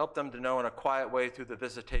 Help them to know in a quiet way through the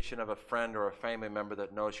visitation of a friend or a family member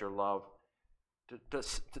that knows your love,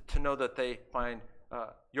 to know that they find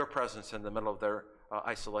your presence in the middle of their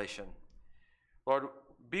isolation. Lord,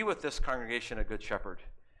 be with this congregation at Good Shepherd.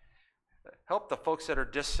 Help the folks that are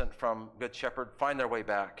distant from Good Shepherd find their way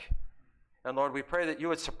back. And Lord, we pray that you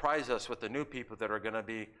would surprise us with the new people that are going to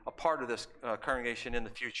be a part of this congregation in the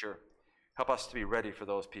future. Help us to be ready for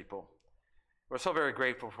those people. We're so very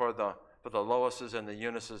grateful for the Loises and the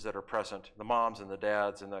Eunices that are present, the moms and the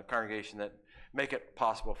dads and the congregation that make it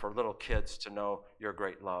possible for little kids to know your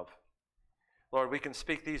great love. Lord, we can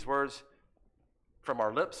speak these words from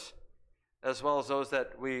our lips, as well as those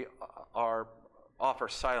that we offer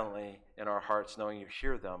silently in our hearts, knowing you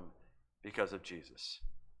hear them because of Jesus.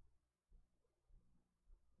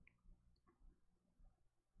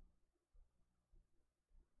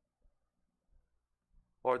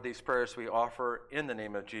 Lord, these prayers we offer in the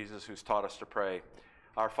name of Jesus, who's taught us to pray.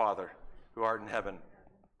 Our Father, who art in heaven,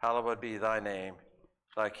 hallowed be thy name.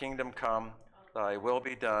 Thy kingdom come, thy will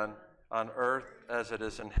be done, on earth as it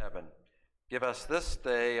is in heaven. Give us this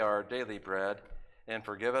day our daily bread, and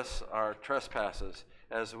forgive us our trespasses,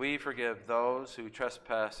 as we forgive those who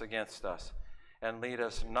trespass against us. And lead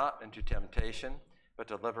us not into temptation, but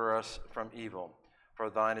deliver us from evil. For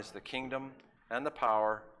thine is the kingdom, and the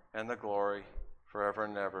power, and the glory, forever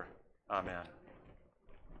and ever. Amen.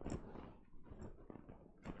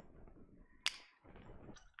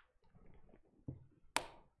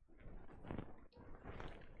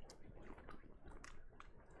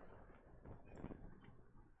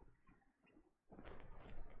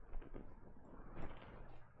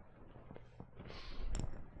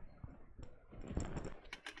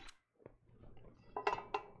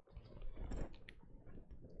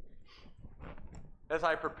 As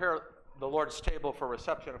I prepare the Lord's table for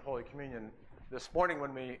reception of Holy Communion, this morning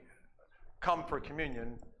when we come for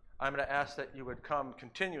communion, I'm going to ask that you would come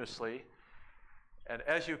continuously. And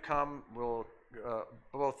as you come,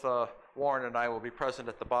 both Warren and I will be present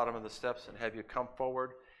at the bottom of the steps and have you come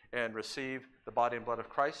forward and receive the body and blood of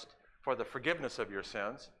Christ for the forgiveness of your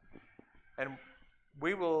sins. And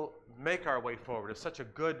we will make our way forward. It's such a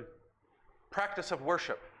good practice of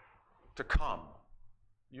worship to come.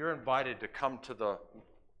 You're invited to come to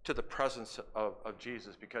the presence of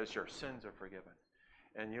Jesus because your sins are forgiven.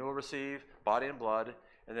 And you will receive body and blood,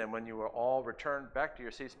 and then when you are all returned back to your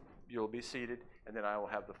seats, you'll be seated, and then I will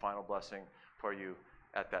have the final blessing for you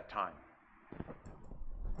at that time.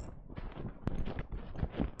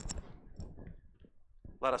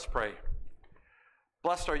 Let us pray.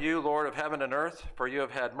 Blessed are you, Lord of heaven and earth, for you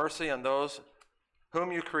have had mercy on those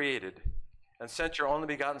whom you created, and sent your only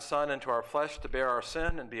begotten Son into our flesh to bear our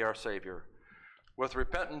sin and be our Savior. With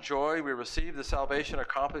repentant joy, we receive the salvation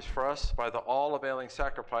accomplished for us by the all-availing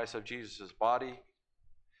sacrifice of Jesus' body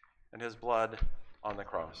and his blood on the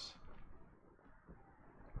cross.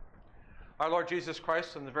 Our Lord Jesus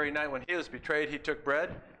Christ, on the very night when he was betrayed, he took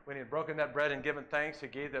bread. When he had broken that bread and given thanks, he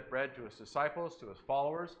gave that bread to his disciples, to his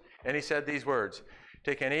followers, and he said these words,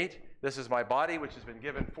 "Take and eat. This is my body, which has been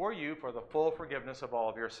given for you for the full forgiveness of all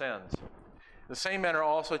of your sins." In the same manner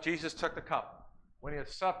also, Jesus took the cup. When he had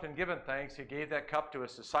supped and given thanks, he gave that cup to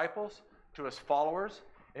his disciples, to his followers,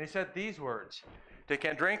 and he said these words, "Take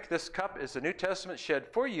and drink. This cup is the New Testament shed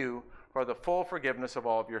for you for the full forgiveness of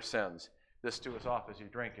all of your sins. This do as oft as you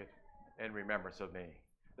drink it in remembrance of me."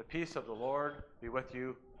 The peace of the Lord be with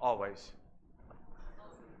you always.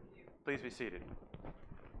 Please be seated.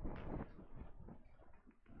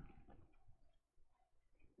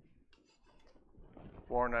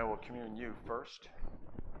 Warren and I will commune you first.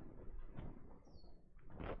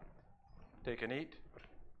 Take and eat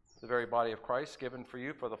the very body of Christ given for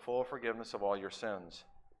you for the full forgiveness of all your sins.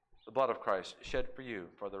 The blood of Christ shed for you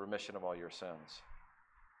for the remission of all your sins.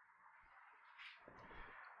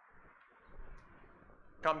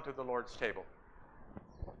 Come to the Lord's table.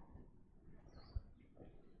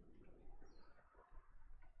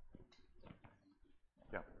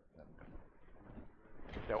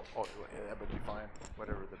 Yeah, that would be fine.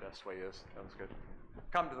 Whatever the best way is. That was good.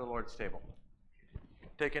 Come to the Lord's table.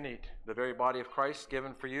 Take and eat the very body of Christ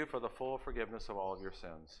given for you for the full forgiveness of all of your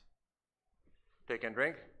sins. Take and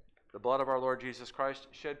drink the blood of our Lord Jesus Christ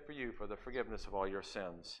shed for you for the forgiveness of all your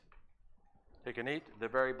sins. Take and eat the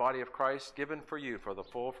very body of Christ given for you for the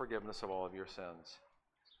full forgiveness of all of your sins.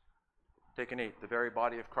 Take and eat the very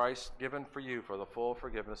body of Christ given for you for the full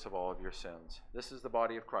forgiveness of all of your sins. This is the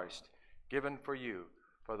body of Christ given for you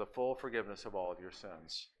for the full forgiveness of all of your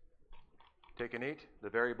sins. Take and eat the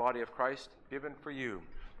very body of Christ given for you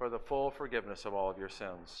for the full forgiveness of all of your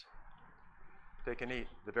sins. Take and eat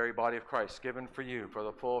the very body of Christ given for you for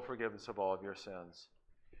the full forgiveness of all of your sins.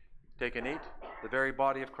 Take and eat the very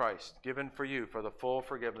body of Christ given for you for the full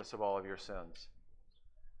forgiveness of all of your sins.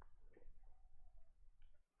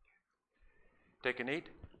 Take and eat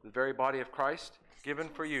the very body of Christ given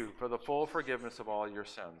for you for the full forgiveness of all your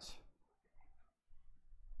sins.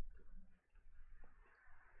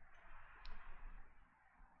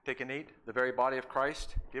 Take and eat the very body of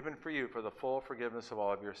Christ given for you for the full forgiveness of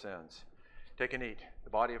all of your sins. Take and eat the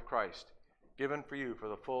body of Christ given for you for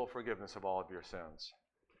the full forgiveness of all of your sins.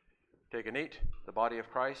 Take and eat the body of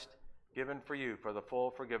Christ given for you for the full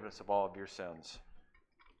forgiveness of all of your sins.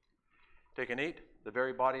 Take and eat the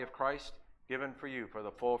very body of Christ given for you for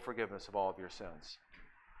the full forgiveness of all of your sins.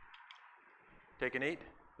 Take and eat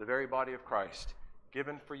the very body of Christ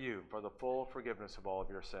given for you for the full forgiveness of all of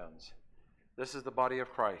your sins. This is the body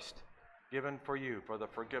of Christ given for you for the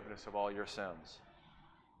forgiveness of all your sins.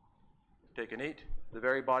 Take and eat the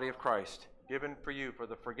very body of Christ given for you for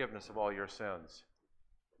the forgiveness of all your sins.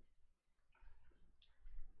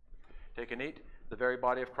 Take and eat the very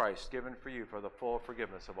body of Christ given for you for the full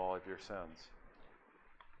forgiveness of all of your sins.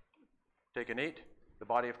 Take and eat the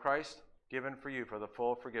body of Christ given for you for the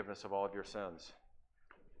full forgiveness of all of your sins.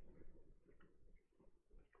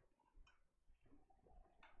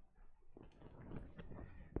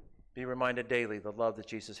 Be reminded daily the love that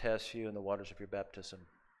Jesus has for you in the waters of your baptism.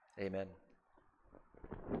 Amen.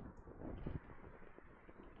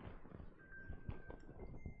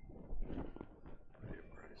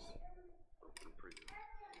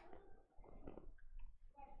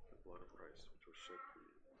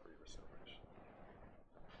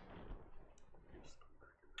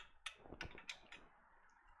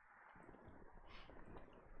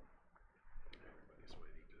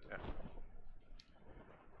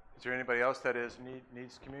 Is there anybody else that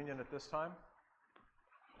needs communion at this time?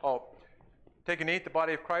 Oh, take and eat the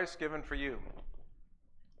body of Christ given for you.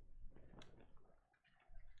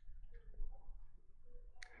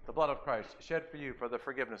 The blood of Christ shed for you for the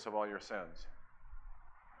forgiveness of all your sins.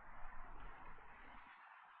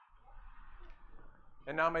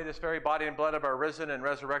 And now may this very body and blood of our risen and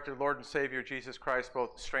resurrected Lord and Savior Jesus Christ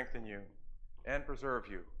both strengthen you and preserve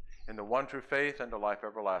you in the one true faith and to life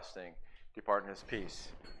everlasting. Depart in his peace.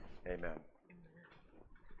 Amen.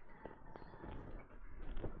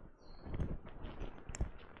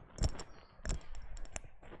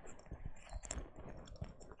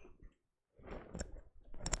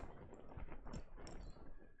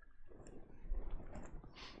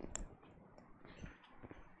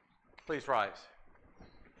 Please rise.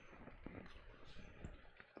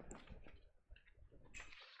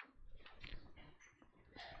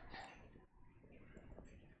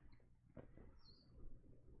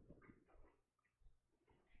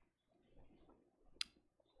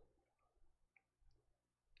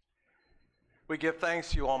 We give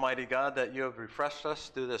thanks to you, Almighty God, that you have refreshed us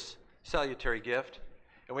through this salutary gift,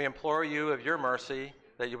 and we implore you of your mercy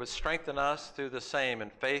that you would strengthen us through the same in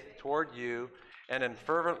faith toward you and in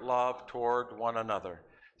fervent love toward one another.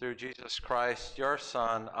 Through Jesus Christ, your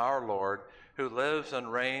Son, our Lord, who lives and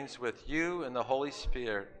reigns with you in the Holy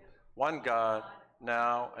Spirit, one God,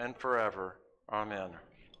 now and forever. Amen.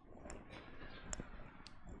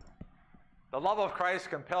 The love of Christ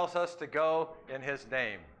compels us to go in his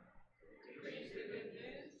name.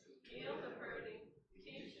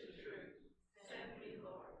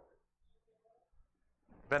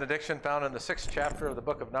 Benediction found in the 6th chapter of the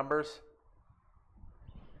book of Numbers.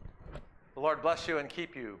 The Lord bless you and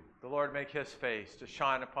keep you. The Lord make his face to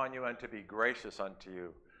shine upon you and to be gracious unto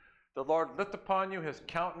you. The Lord lift upon you his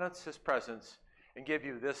countenance, his presence, and give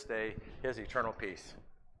you this day his eternal peace.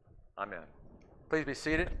 Amen. Please be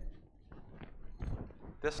seated.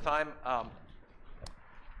 This time,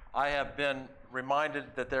 I have been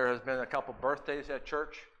reminded that there has been a couple birthdays at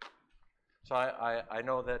church. So I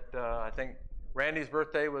know that I think Randy's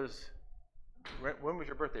birthday was, when was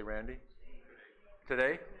your birthday, Randy?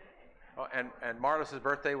 Today? Oh, and Marlis'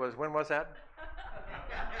 birthday was, when was that?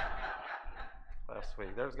 Last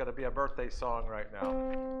week. There's got to be a birthday song right now.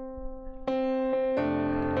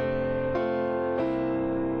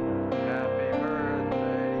 Happy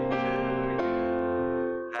birthday to you.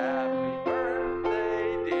 Happy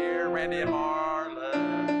birthday, dear Randy and Marlis.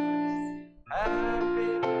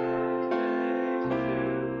 Happy birthday to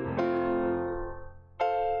you.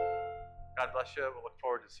 God bless you. We'll look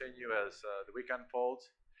forward to seeing you as the week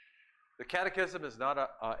unfolds. The Catechism is not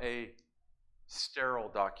a sterile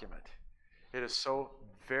document. It is so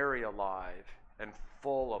very alive and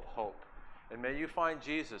full of hope. And may you find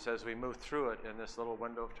Jesus as we move through it in this little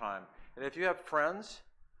window of time. And if you have friends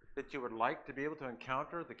that you would like to be able to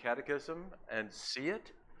encounter the Catechism and see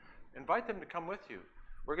it, invite them to come with you.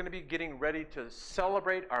 We're going to be getting ready to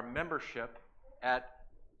celebrate our membership at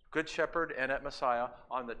Good Shepherd and at Messiah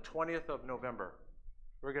on the 20th of November.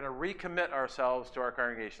 We're going to recommit ourselves to our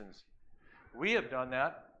congregations. We have done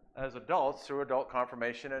that as adults through adult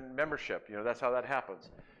confirmation and membership. You know, that's how that happens.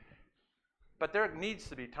 But there needs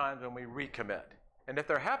to be times when we recommit. And if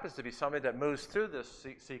there happens to be somebody that moves through this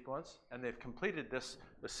sequence and they've completed this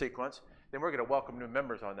sequence, then we're going to welcome new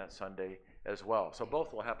members on that Sunday as well. So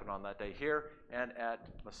both will happen on that day here and at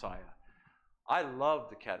Messiah. I love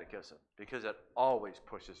the Catechism because it always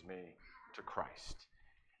pushes me to Christ.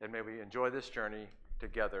 And may we enjoy this journey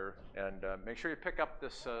together, and make sure you pick up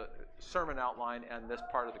this sermon outline and this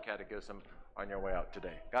part of the Catechism on your way out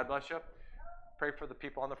today. God bless you. Pray for the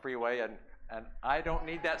people on the freeway, and I don't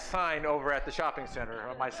need that sign over at the shopping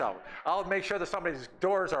center myself. I'll make sure that somebody's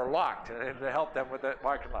doors are locked to help them with the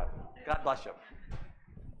parking lot. God bless you.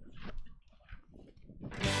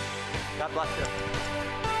 God bless you.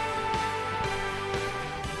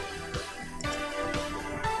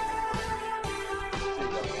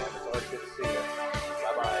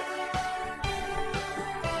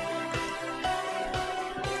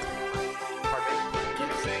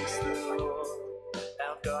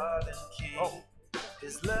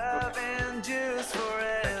 His love endures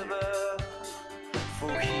forever,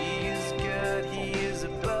 for he is good, he is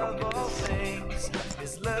above all things.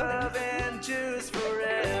 His love endures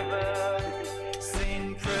forever.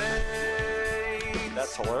 Sing praise.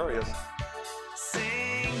 That's hilarious.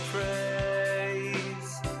 Sing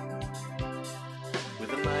praise.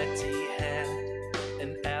 With a mighty hand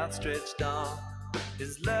and outstretched arm,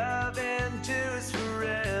 his love endures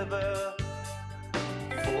forever.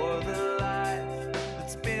 For the life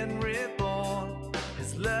that's been reborn,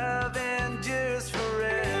 his love endures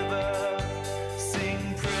forever.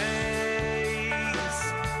 Sing praise,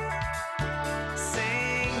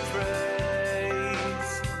 sing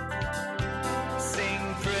praise,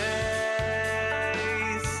 sing praise,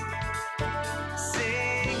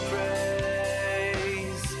 sing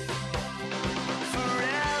praise.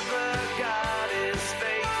 Forever God is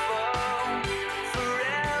faithful,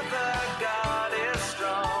 forever God is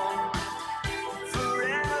strong,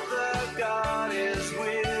 forever God is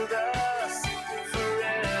with us,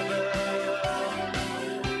 forever.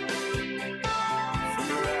 From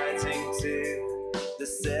the rising to the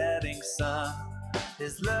setting sun,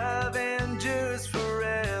 his love endures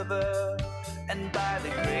forever. And by the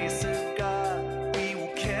grace of God we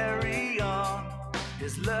will carry on,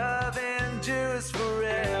 his love endures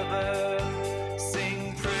forever.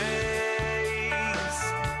 Sing praise,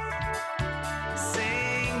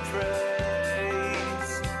 sing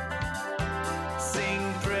praise,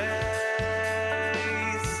 sing praise,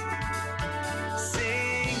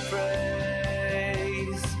 sing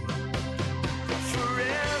praise.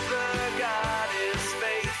 Forever God is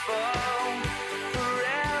faithful,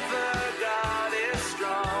 forever God is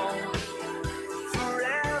strong,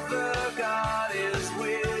 forever God is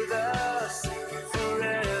with us,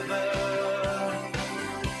 forever.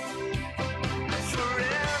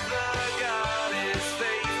 Forever God is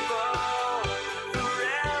faithful,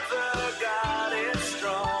 forever God is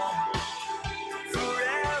strong,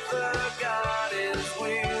 forever God is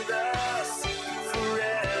with us,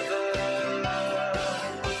 forever,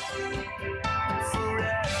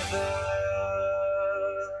 forever.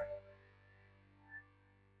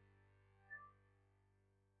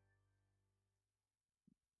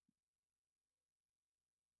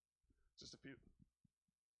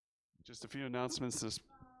 Just a few announcements this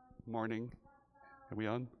morning. Are we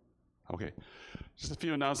on? Okay. Just a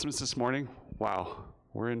few announcements this morning. wow,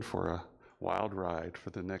 we're in for a wild ride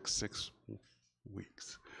for the next 6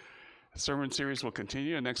 weeks. The sermon series will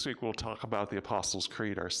continue, and next week we'll talk about the Apostles'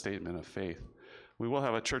 Creed, our statement of faith. We will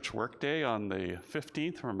have a church work day on the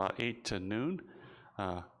 15th from about 8 to noon.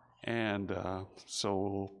 So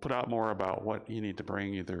we'll put out more about what you need to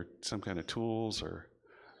bring, either some kind of tools or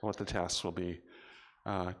what the tasks will be.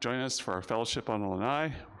 Join us for our fellowship on the lanai.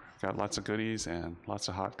 We've got lots of goodies and lots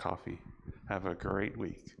of hot coffee. Have a great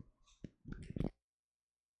week.